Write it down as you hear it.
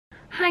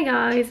Hi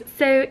guys,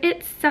 so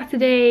it's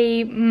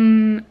Saturday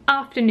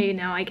afternoon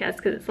now, I guess,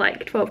 because it's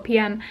like 12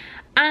 p.m.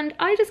 and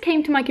I just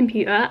came to my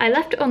computer. I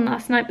left it on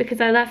last night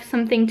because I left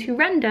something to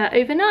render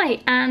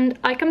overnight, and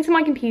I come to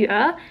my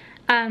computer,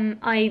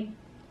 I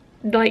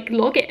like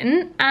log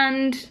in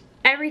and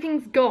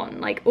everything's gone.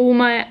 Like all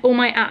my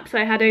apps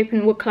I had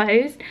open were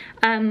closed.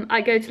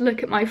 I go to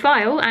look at my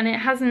file and it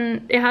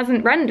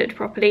hasn't rendered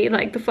properly.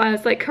 Like the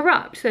file's like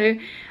corrupt. So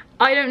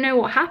I don't know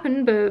what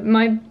happened, but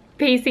my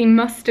PC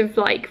must have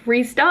like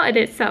restarted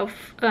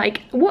itself.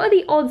 Like, what are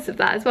the odds of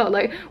that as well?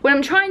 Like when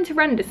I'm trying to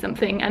render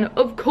something and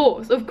of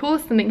course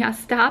something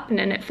has to happen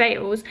and it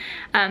fails,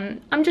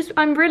 I'm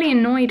really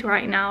annoyed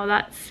right now.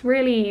 That's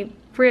really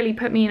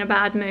put me in a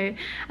bad mood.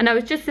 And I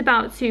was just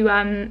about to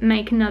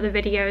make another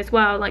video as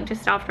well, like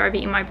just after I've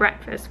eaten my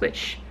breakfast,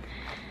 which,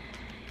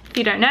 if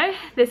you don't know,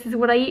 this is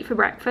what I eat for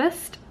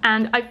breakfast.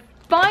 And I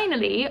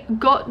finally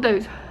got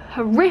those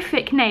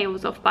horrific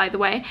nails off, by the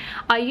way.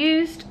 I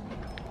used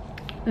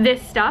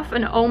this stuff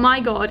and oh my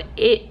god,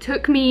 it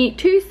took me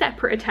 2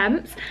 separate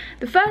attempts.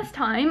 The first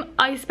time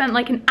I spent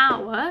like an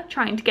hour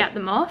trying to get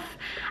them off,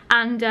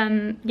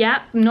 and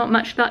yeah, not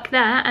much luck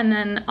there. And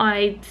then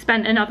I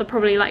spent another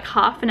probably like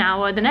half an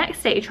hour the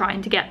next day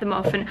trying to get them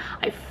off, and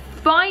I've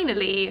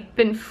finally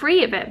been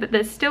free of it, but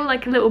there's still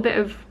like a little bit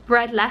of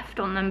red left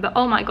on them. But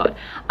oh my god,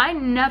 I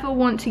never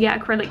want to get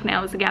acrylic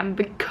nails again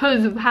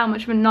because of how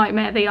much of a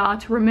nightmare they are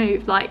to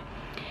remove. Like,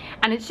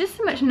 and it's just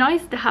so much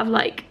nicer to have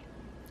like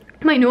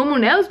my normal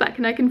nails back,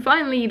 and I can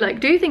finally like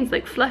do things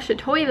like flush a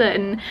toilet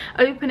and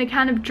open a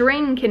can of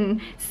drink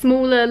and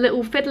smaller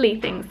little fiddly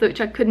things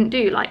which I couldn't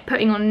do, like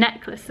putting on a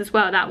necklace as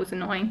well. That was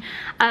annoying.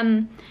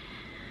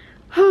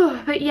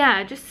 But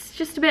yeah,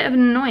 just a bit of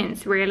an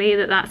annoyance really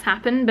that that's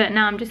happened. But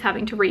now I'm just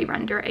having to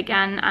re-render it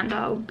again, and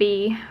I'll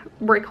be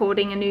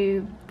recording a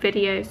new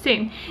video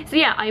soon. So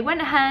yeah, I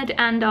went ahead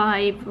and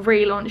I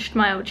relaunched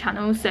my old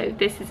channel. So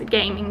this is a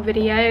gaming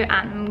video and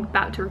I'm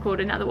about to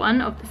record another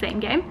one of the same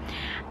game.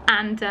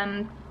 And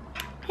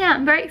yeah,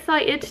 I'm very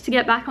excited to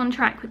get back on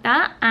track with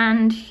that.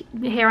 And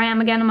here I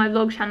am again on my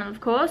vlog channel, of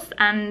course.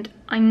 And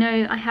I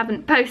know I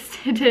haven't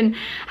posted in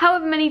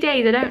however many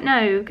days, I don't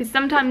know, because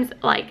sometimes,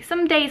 like,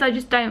 some days I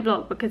just don't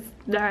vlog because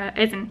there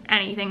isn't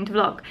anything to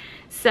vlog.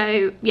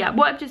 So yeah,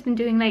 what I've just been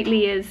doing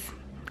lately is,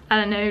 I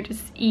don't know,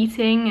 just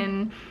eating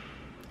and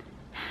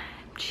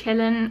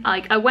chilling.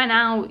 Like, I went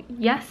out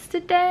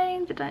yesterday.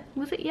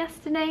 Was it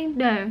yesterday?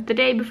 No, the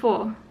day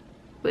before.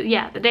 But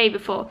yeah, the day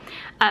before.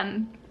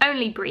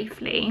 Only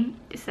briefly,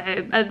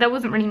 so there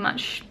wasn't really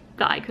much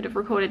that I could have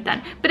recorded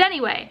then. But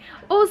anyway,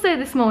 also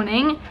this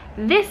morning,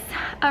 this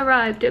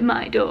arrived at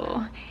my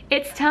door.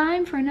 It's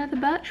time for another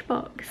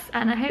Birchbox,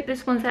 and I hope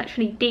this one's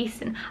actually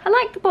decent. I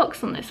like the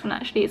box on this one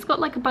actually. It's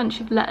got like a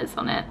bunch of letters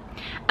on it.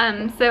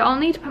 So I'll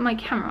need to put my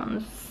camera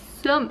on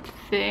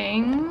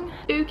something.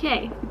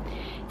 Okay,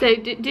 so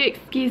do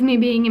excuse me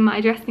being in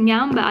my dressing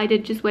gown, but I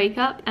did just wake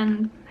up.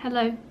 And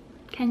hello,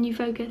 can you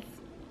focus?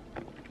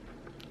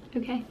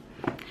 Okay.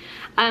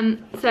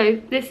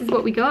 So this is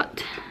what we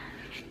got,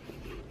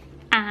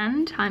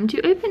 and time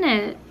to open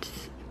it.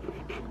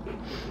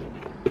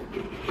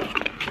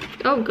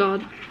 Oh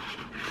god,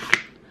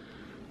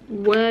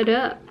 word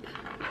up.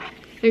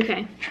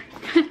 Okay.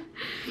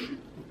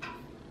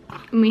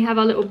 And we have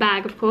our little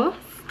bag, of course.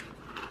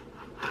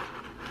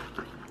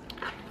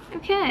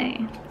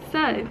 Okay,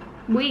 so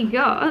we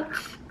got,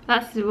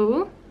 first of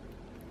all,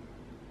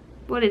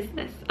 what is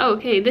this? Oh,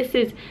 okay, this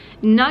is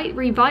Night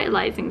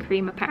Revitalizing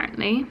Cream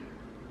apparently.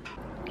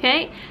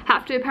 Okay,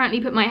 have to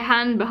apparently put my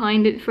hand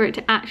behind it for it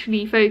to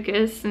actually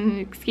focus, and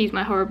excuse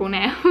my horrible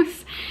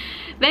nails.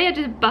 They are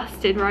just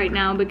busted right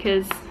now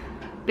because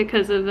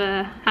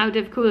of how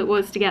difficult it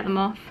was to get them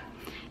off.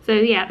 So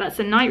yeah, that's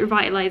a Night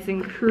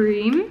Revitalizing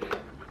Cream.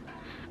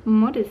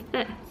 And what is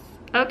this?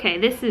 Okay,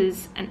 this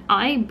is an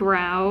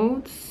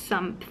eyebrow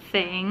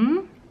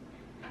something.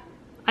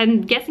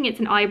 I'm guessing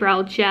it's an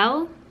eyebrow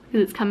gel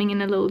because it's coming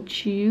in a little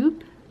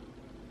tube.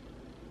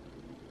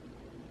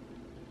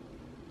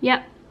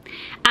 Yep.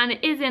 And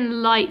it is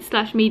in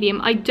light/medium.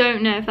 I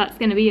don't know if that's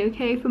going to be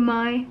okay for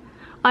my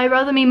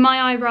eyebrows. I mean,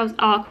 my eyebrows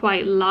are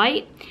quite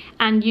light,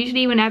 and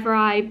usually whenever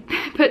I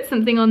put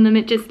something on them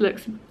it just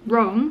looks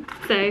wrong.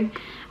 So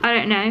I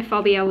don't know if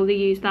I'll be able to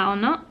use that or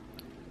not.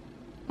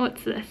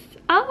 What's this?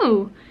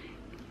 Oh,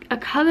 a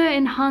colour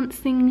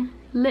enhancing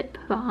lip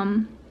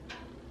balm.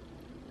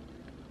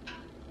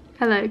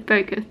 Hello,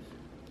 focus.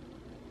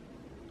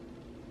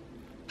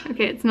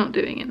 Okay, it's not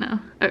doing it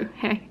now. Oh,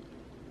 hey.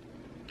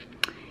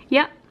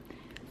 Yeah,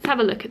 let's have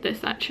a look at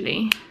this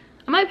actually.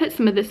 I might put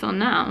some of this on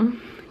now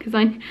because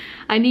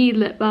I need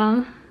lip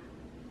balm.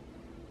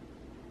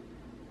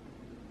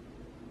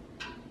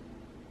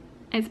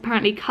 It's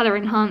apparently colour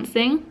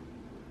enhancing.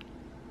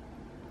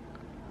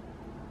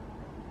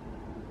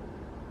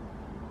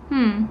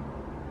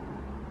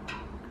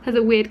 Has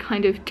a weird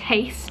kind of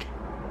taste,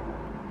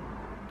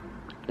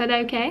 but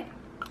okay.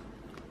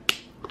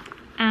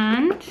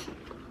 And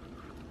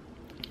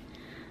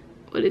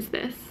what is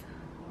this?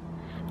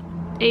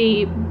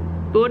 A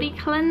body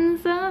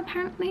cleanser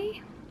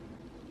apparently.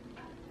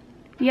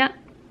 Yeah,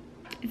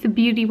 it's a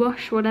beauty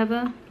wash,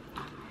 whatever.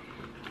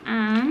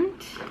 And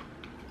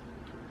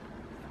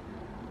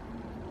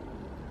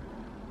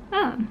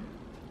oh,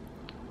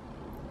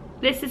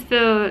 this is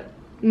for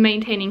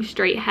maintaining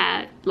straight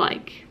hair,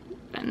 like,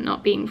 and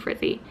not being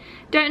frizzy.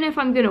 Don't know if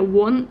I'm gonna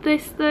want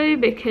this though,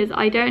 because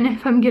I don't know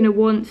if I'm gonna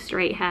want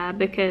straight hair,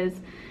 because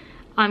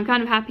I'm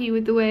kind of happy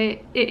with the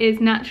way it is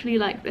naturally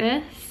like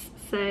this,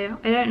 so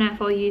I don't know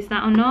if I'll use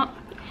that or not.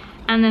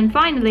 And then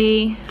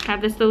finally, I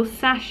have this little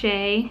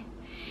sachet.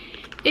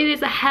 It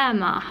is a hair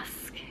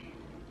mask.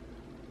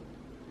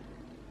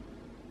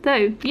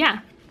 So yeah,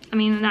 I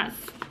mean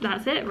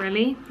that's it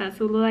really. That's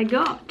all I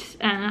got.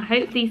 And I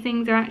hope these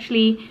things are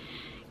actually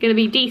gonna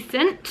be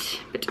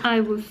decent, but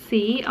I will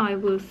see, I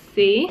will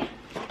see.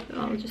 So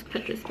I'll just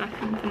put this back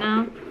in for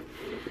now.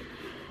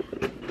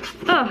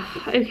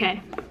 Oh,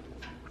 okay.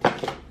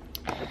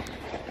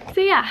 So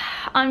yeah,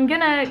 I'm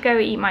gonna go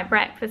eat my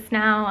breakfast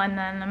now, and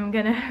then I'm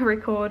gonna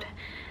record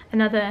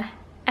another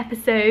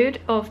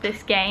episode of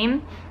this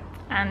game.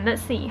 And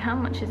let's see, how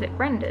much is it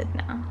rendered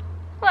now?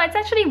 Well, it's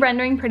actually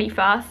rendering pretty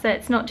fast, so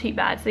it's not too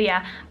bad. So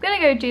yeah, I'm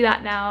gonna go do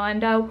that now,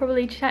 and I'll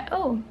probably check.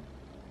 Oh,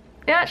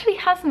 it actually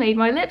has made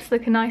my lips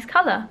look a nice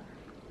colour.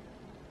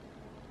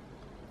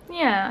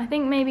 Yeah, I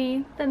think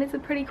maybe that is a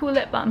pretty cool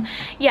lip balm.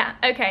 Yeah,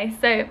 okay,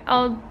 so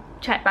I'll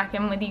check back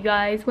in with you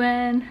guys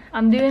when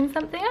I'm doing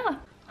something else.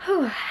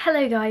 Oh,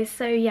 hello guys.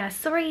 So yeah,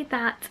 sorry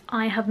that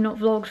I have not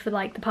vlogged for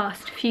like the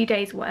past few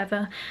days or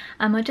whatever.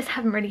 I just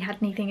haven't really had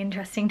anything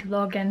interesting to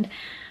vlog, and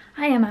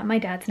I am at my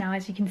dad's now,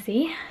 as you can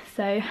see.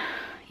 So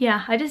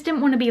yeah, I just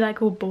didn't want to be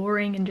like all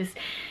boring and just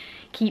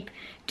keep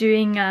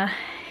doing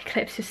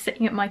clips just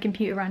sitting at my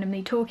computer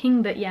randomly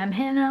talking. But yeah, I'm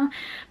here now. I'm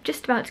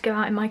just about to go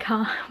out in my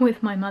car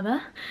with my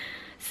mother.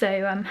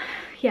 So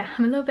yeah,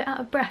 I'm a little bit out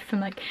of breath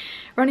from like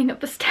running up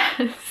the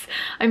stairs.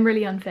 I'm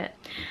really unfit.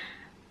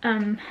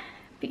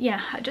 But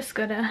yeah, I just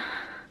gotta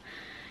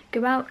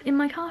go out in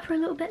my car for a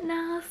little bit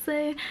now,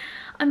 so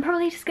I'm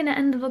probably just gonna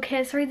end the vlog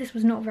here. Sorry this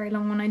was not a very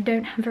long one, I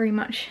don't have very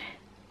much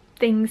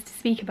things to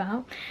speak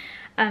about.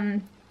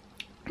 I'm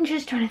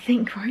just trying to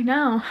think right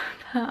now,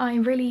 but I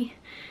really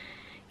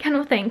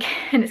cannot think,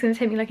 and it's gonna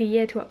take me like a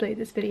year to upload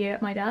this video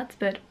at my dad's,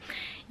 but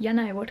you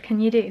know, what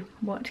can you do?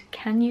 What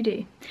can you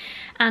do?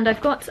 And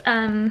I've got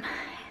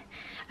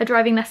a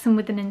driving lesson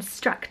with an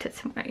instructor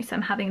tomorrow, so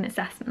I'm having an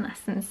assessment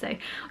lesson, so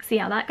we'll see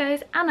how that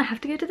goes. And I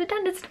have to go to the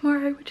dentist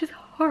tomorrow, which is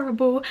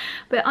horrible,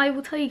 but I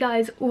will tell you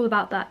guys all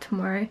about that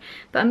tomorrow.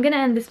 But I'm gonna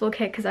end this vlog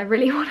here because I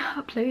really want to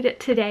upload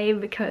it today,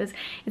 because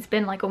it's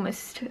been like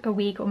almost a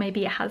week, or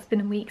maybe it has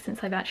been a week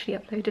since I've actually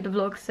uploaded a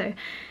vlog, so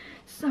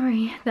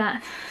sorry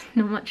that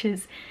not much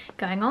is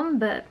going on,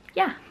 but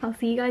yeah, I'll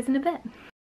see you guys in a bit.